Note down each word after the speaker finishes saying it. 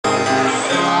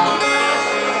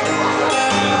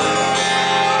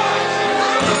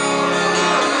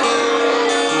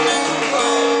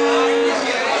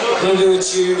gonna do a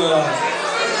tune,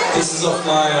 this is off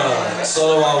my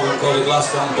solo album called The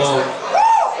Glass Bottom Boat.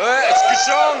 It's a good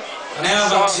song. And now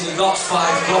I've actually got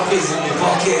 5 copies in my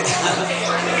pocket. I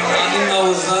didn't know it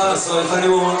was there, so if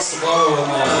anyone wants to borrow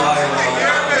them or buy them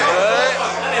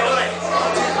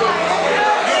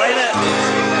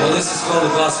well, this is called The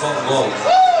Glass Bottom Boat.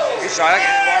 Good song, I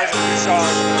like it. Good song.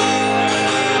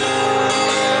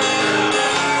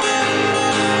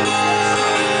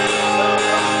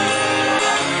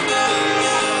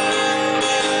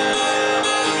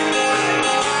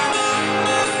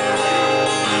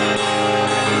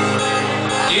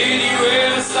 Did you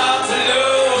ever stop to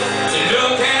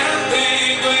look and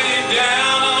think when you're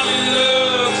down on your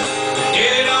luck?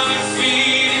 Get on your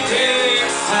feet, it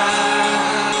takes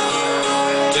time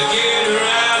to get her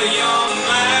out of your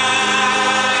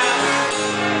mind.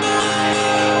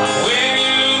 When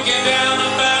you're looking down the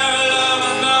barrel of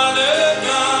another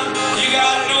gun, you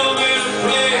got nowhere to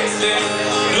place it,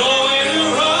 nowhere to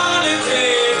run, it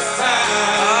takes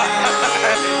time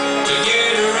to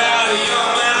get her out of your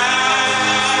mind.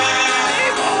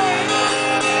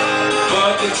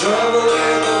 But the trouble